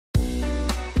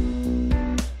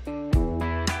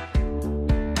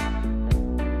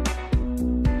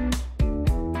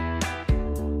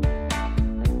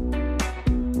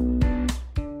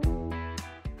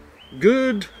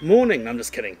Good morning, I'm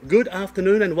just kidding. Good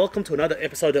afternoon and welcome to another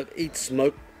episode of Eat,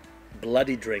 Smoke,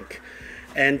 Bloody Drink.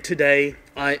 And today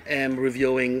I am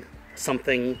reviewing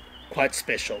something quite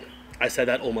special. I say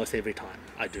that almost every time,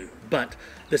 I do. But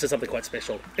this is something quite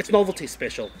special. It's novelty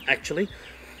special, actually.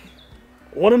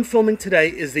 What I'm filming today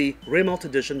is the Rare Malt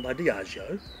edition by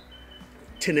Diageo.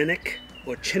 Teaninich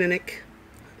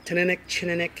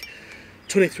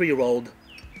 23-year-old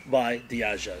by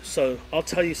Diageo. So I'll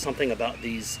tell you something about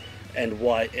these and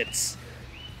why it's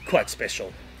quite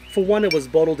special. For one, it was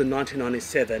bottled in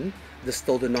 1997,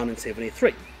 distilled in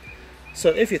 1973. So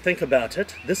if you think about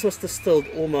it, this was distilled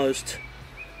almost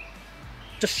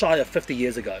just shy of 50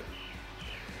 years ago.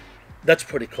 That's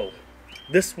pretty cool.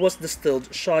 This was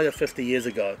distilled shy of 50 years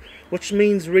ago, which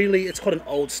means really it's quite an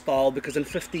old style, because in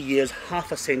 50 years,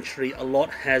 half a century, a lot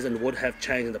has and would have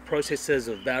changed in the processes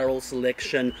of barrel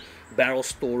selection, barrel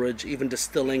storage, even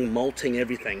distilling, malting,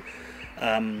 everything.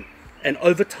 And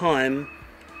over time,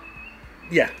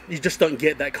 yeah, you just don't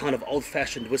get that kind of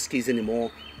old-fashioned whiskies anymore.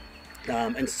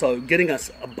 And so getting us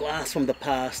a blast from the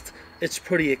past, it's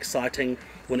pretty exciting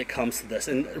when it comes to this.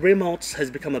 And Rare Malts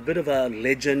has become a bit of a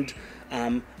legend,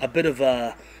 a bit of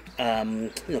a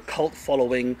cult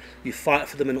following. You fight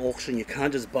for them in auction. You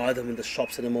can't just buy them in the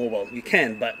shops anymore. Well, you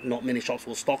can, but not many shops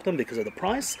will stock them because of the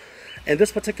price. And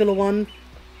this particular one,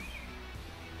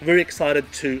 very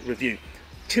excited to review.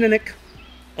 Teaninich,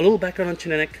 a little background on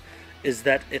Teaninich is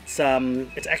that it's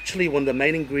actually one of the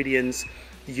main ingredients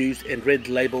used in Red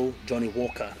Label Johnny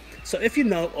Walker. So if you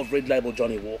know of Red Label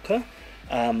Johnny Walker,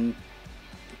 I'm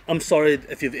sorry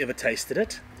if you've ever tasted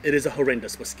it. It is a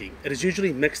horrendous whiskey. It is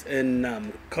usually mixed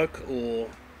in Coke or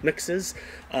mixers,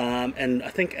 and I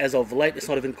think as of late it's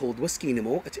not even called whiskey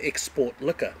anymore. It's export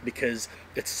liquor because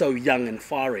it's so young and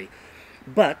fiery.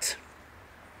 But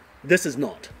this is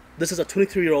not. This is a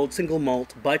 23-year-old single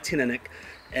malt by Teaninich,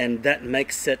 and that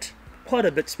makes it quite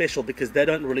a bit special because they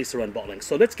don't release their own bottling.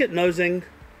 So let's get nosing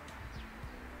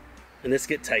and let's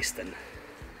get tasting.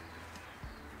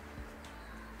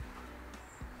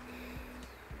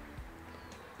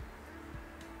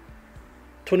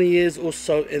 "20 years or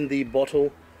so in the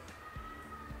bottle.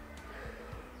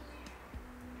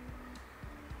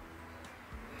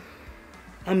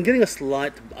 I'm getting a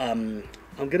slight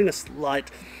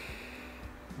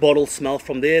bottle smell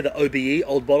from there, the OBE,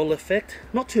 old bottle effect.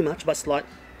 Not too much, but slight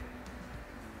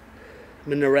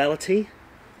minerality.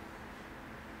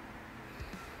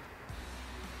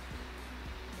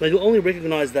 Now you'll only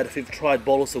recognize that if you've tried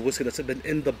bottles of whiskey that's been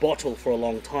in the bottle for a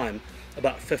long time,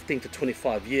 about 15 to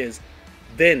 25 years,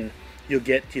 then you'll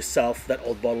get yourself that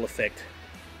old bottle effect.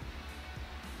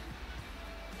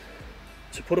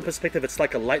 To put in perspective, it's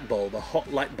like a light bulb, a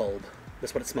hot light bulb.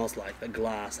 That's what it smells like, that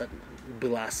glass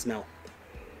smell.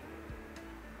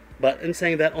 But in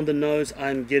saying that, on the nose,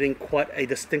 I'm getting quite a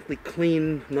distinctly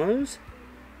clean nose.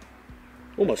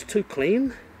 Almost too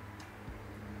clean.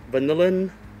 Vanillin.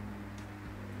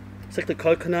 Sickly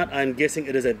coconut, I'm guessing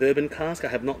it is a bourbon cask. I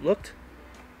have not looked.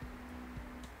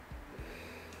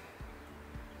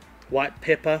 White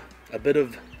pepper, a bit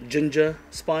of ginger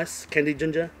spice, candied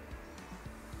ginger.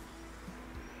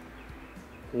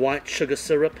 White sugar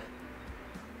syrup.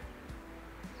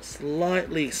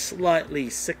 Slightly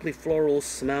sickly floral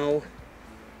smell.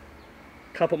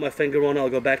 Can't put my finger on it, I'll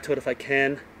go back to it if I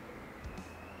can.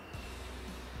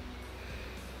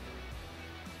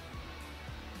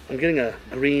 I'm getting a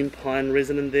green pine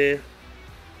resin in there.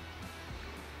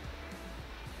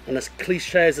 And as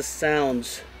cliche as it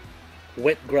sounds,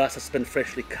 wet grass that's been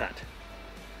freshly cut.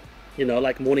 You know,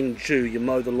 like morning dew, you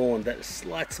mow the lawn, that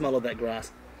slight smell of that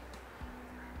grass.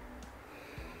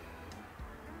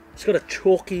 It's got a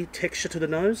chalky texture to the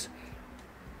nose.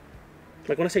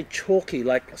 Like when I say chalky,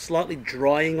 like slightly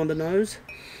drying on the nose.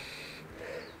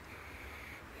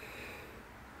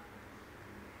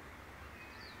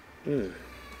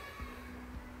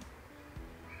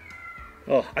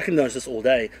 Oh, I can nose this all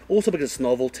day. Also because it's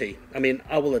novelty. I mean,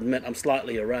 I will admit I'm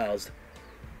slightly aroused.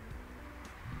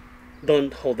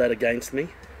 Don't hold that against me.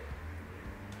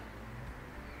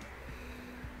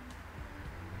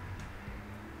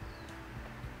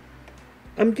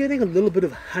 I'm getting a little bit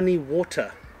of honey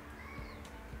water.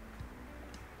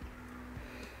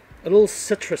 A little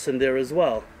citrus in there as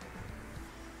well.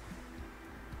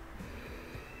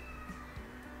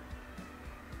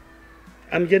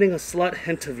 I'm getting a slight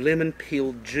hint of lemon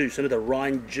peel juice, the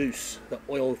rind juice, the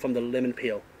oil from the lemon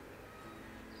peel.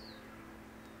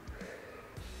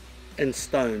 And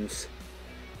stones.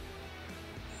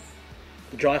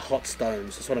 Dry hot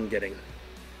stones, that's what I'm getting.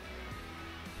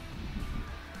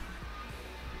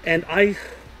 And I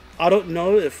don't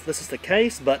know if this is the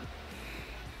case, but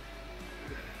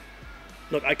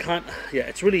Look, I can't, yeah,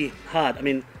 it's really hard. I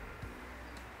mean,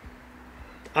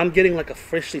 I'm getting like a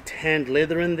freshly tanned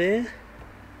leather in there.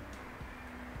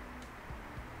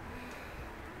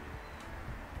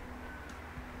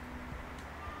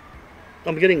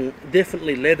 I'm getting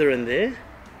definitely leather in there.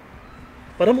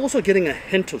 But I'm also getting a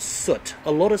hint of soot,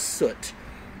 a lot of soot.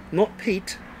 Not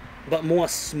peat, but more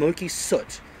smoky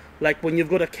soot. Like when you've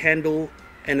got a candle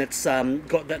and it's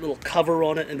got that little cover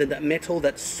on it, and then that metal,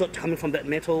 that soot coming from that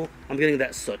metal, I'm getting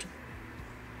that soot.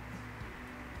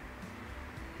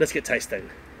 Let's get tasting.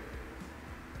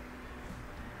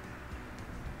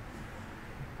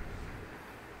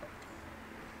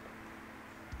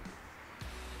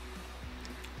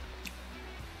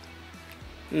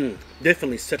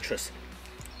 Definitely citrus.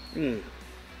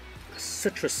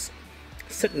 Citrus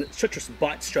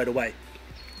bite straight away.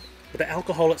 But the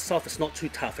alcohol itself is not too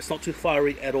tough. It's not too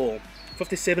fiery at all.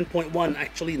 57.1,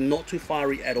 actually not too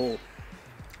fiery at all.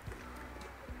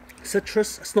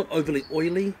 Citrus, it's not overly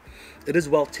oily. It is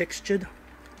well textured.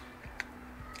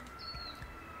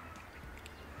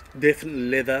 Definitely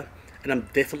leather. And I'm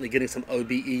definitely getting some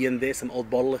OBE in there, some old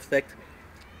bottle effect,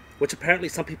 which apparently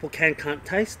some people can't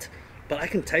taste. But I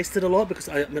can taste it a lot because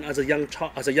I mean, as a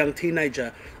young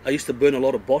teenager, I used to burn a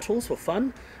lot of bottles for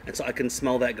fun, and so I can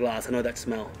smell that glass. I know that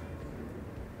smell.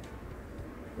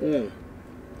 It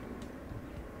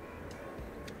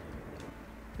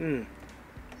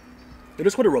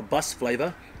is quite a robust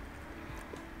flavor,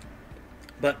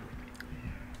 but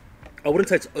I wouldn't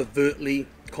say it's overtly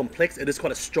complex. It is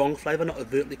quite a strong flavor, not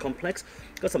overtly complex.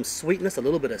 Got some sweetness, a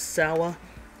little bit of sour,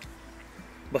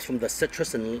 but from the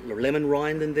citrus and lemon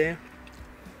rind in there.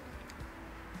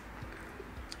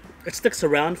 It sticks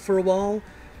around for a while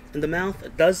in the mouth.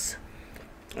 It does.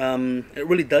 It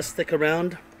really does stick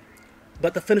around.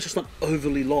 But the finish is not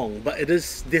overly long. But it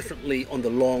is definitely on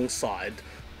the long side.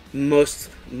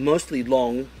 Mostly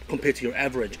long compared to your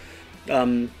average. But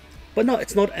no,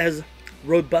 it's not as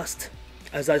robust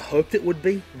as I hoped it would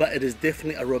be. But it is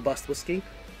definitely a robust whiskey.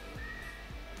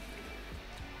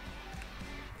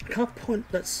 I can't point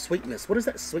that sweetness. What is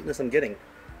that sweetness I'm getting?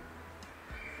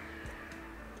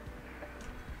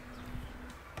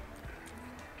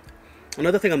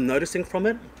 Another thing I'm noticing from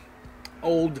it,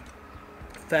 old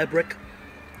fabric,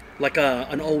 like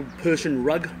an old Persian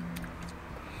rug,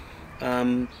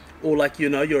 or like, you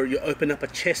know, you open up a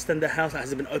chest in the house that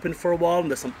hasn't been opened for a while, and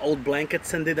there's some old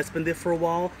blankets in there that's been there for a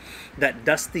while. That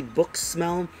dusty book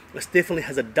smell, this definitely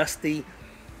has a dusty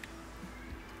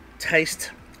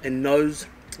taste and nose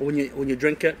when you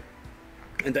drink it,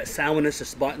 and that sourness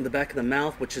just bite in the back of the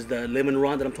mouth, which is the lemon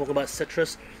rind that I'm talking about,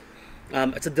 citrus.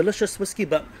 It's a delicious whiskey,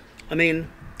 but I mean,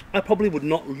 I probably would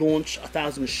not launch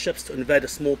 1,000 ships to invade a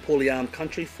small poorly armed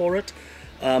country for it,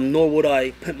 nor would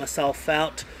I pimp myself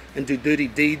out and do dirty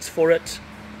deeds for it.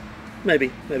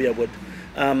 Maybe I would,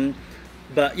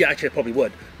 but yeah, actually I probably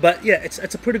would. But yeah,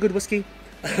 it's a pretty good whiskey,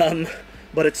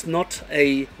 but it's not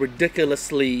a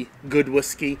ridiculously good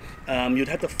whiskey. You'd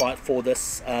have to fight for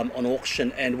this on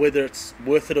auction, and whether it's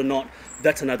worth it or not,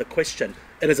 that's another question.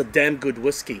 It is a damn good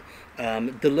whiskey,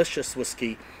 delicious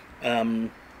whiskey.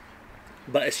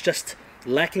 But it's just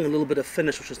lacking a little bit of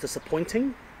finish, which is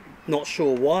disappointing. Not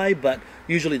sure why, but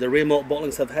usually the rare malt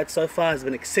bottlings I've had so far has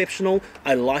been exceptional.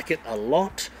 I like it a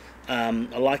lot.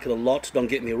 Don't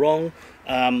get me wrong.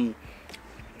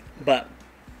 But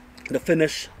the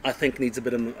finish, I think, needs a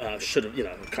bit of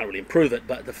can't really improve it,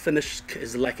 but the finish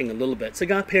is lacking a little bit.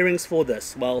 Cigar pairings for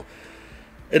this, well,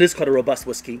 it is quite a robust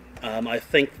whiskey. I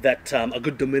think that a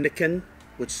good Dominican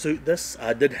would suit this.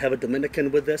 I did have a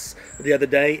Dominican with this the other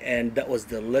day, and that was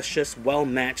delicious, well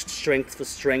matched, strength for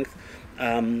strength.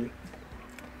 And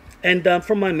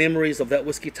from my memories of that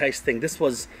whiskey tasting, this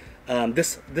was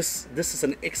this is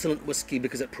an excellent whiskey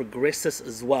because it progresses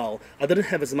as well. I didn't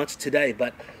have as much today,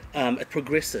 but it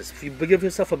progresses. If you give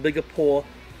yourself a bigger pour,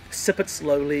 sip it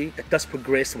slowly, it does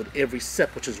progress with every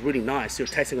sip, which is really nice. You're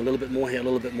tasting a little bit more here, a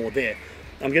little bit more there.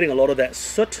 I'm getting a lot of that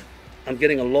soot. I'm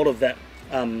getting a lot of that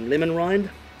lemon rind,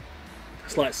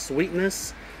 slight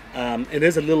sweetness. It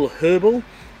is a little herbal,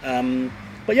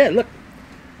 but yeah, look,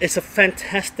 it's a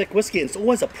fantastic whiskey. It's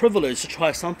always a privilege to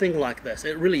try something like this.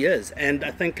 It really is. And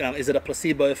I think, is it a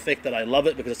placebo effect that I love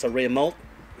it because it's a rare malt?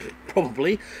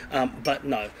 Probably, but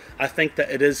no, I think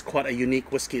that it is quite a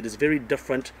unique whiskey. It is very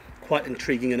different, quite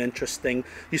intriguing and interesting.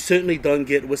 You certainly don't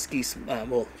get whiskeys,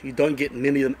 well, you don't get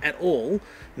many of them at all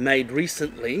made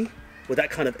recently with that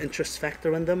kind of interest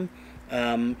factor in them.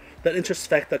 That interest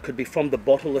factor could be from the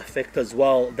bottle effect as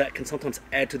well. That can sometimes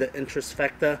add to the interest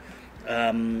factor,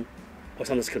 or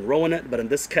sometimes can ruin it. But in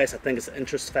this case, I think it's an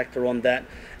interest factor on that.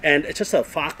 And it's just a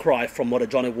far cry from what a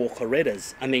Johnny Walker Red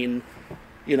is. I mean,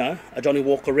 you know, a Johnny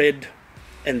Walker Red,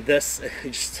 and this.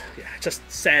 It's just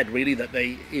sad, really, that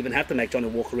they even have to make Johnny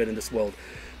Walker Red in this world.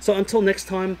 So until next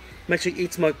time, make sure you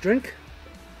eat, smoke, drink,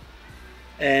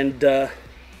 and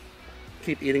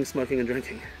keep eating, smoking, and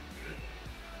drinking.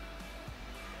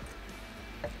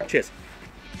 Cheers.